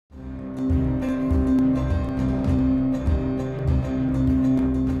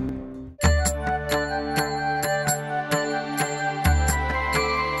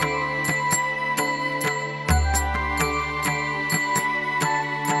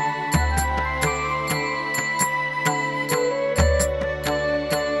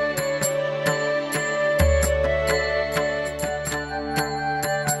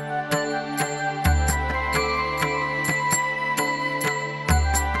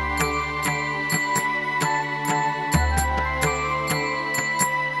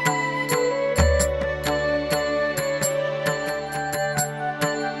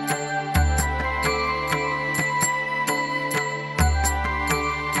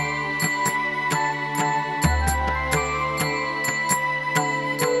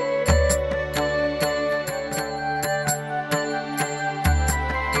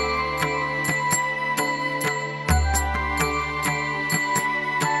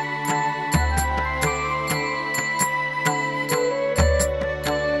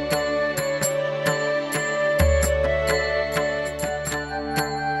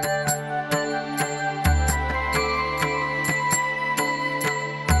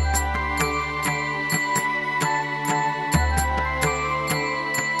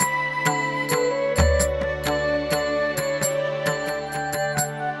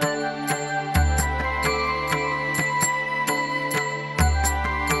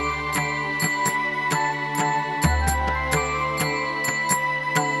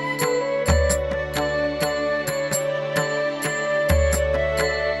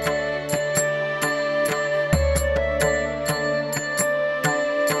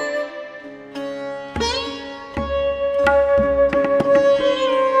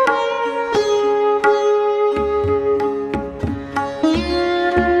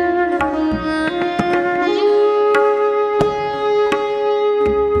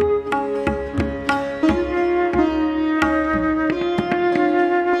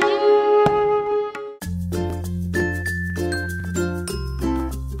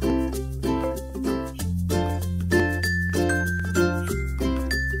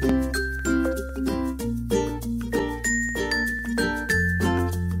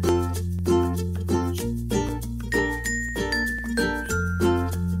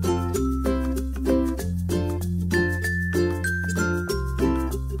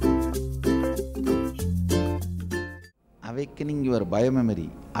awakening your biomemory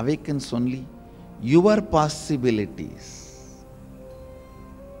awakens only your possibilities.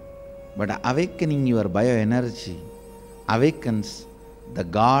 But awakening your bioenergy awakens the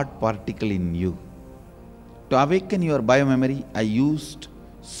God particle in you. To awaken your biomemory, I used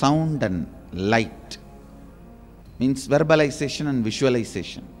sound and light, means verbalization and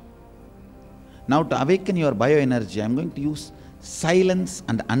visualization. Now to awaken your bioenergy, I am going to use silence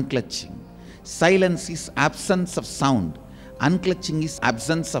and unclutching. Silence is absence of sound. Unclutching is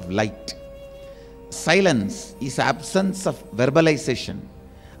absence of light. Silence is absence of verbalization.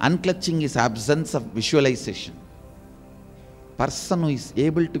 Unclutching is absence of visualization. Person who is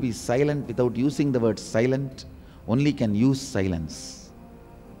able to be silent without using the word silent only can use silence.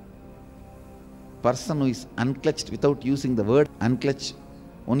 Person who is unclutched without using the word unclutch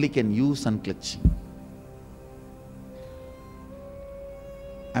only can use unclutching.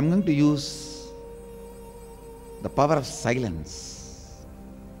 I am going to use the power of silence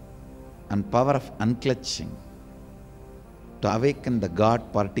and power of unclutching to awaken the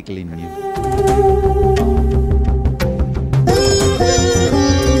God particle in you.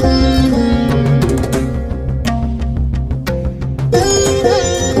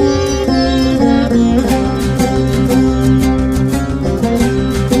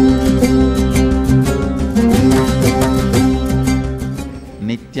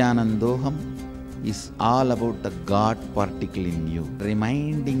 Nithyanandoham is all about the God particle in you,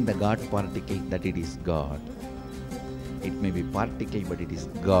 reminding the God particle that it is God. It may be particle, but it is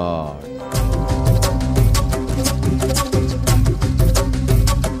God.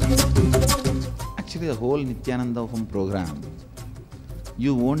 Actually, the whole Nithyanandoham program,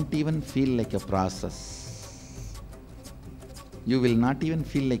 you won't even feel like a process. You will not even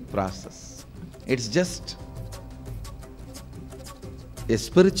feel like process. It's just a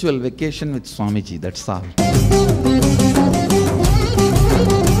spiritual vacation with Swamiji, that's all.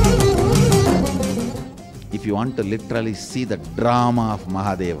 If you want to literally see the drama of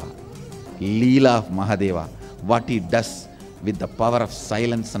Mahadeva, Leela of Mahadeva, what he does with the power of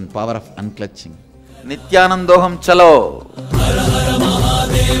silence and power of unclutching. Nithyanandoham chalo! Hara Hara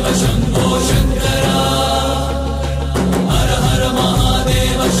Mahadeva Shambho Shankara.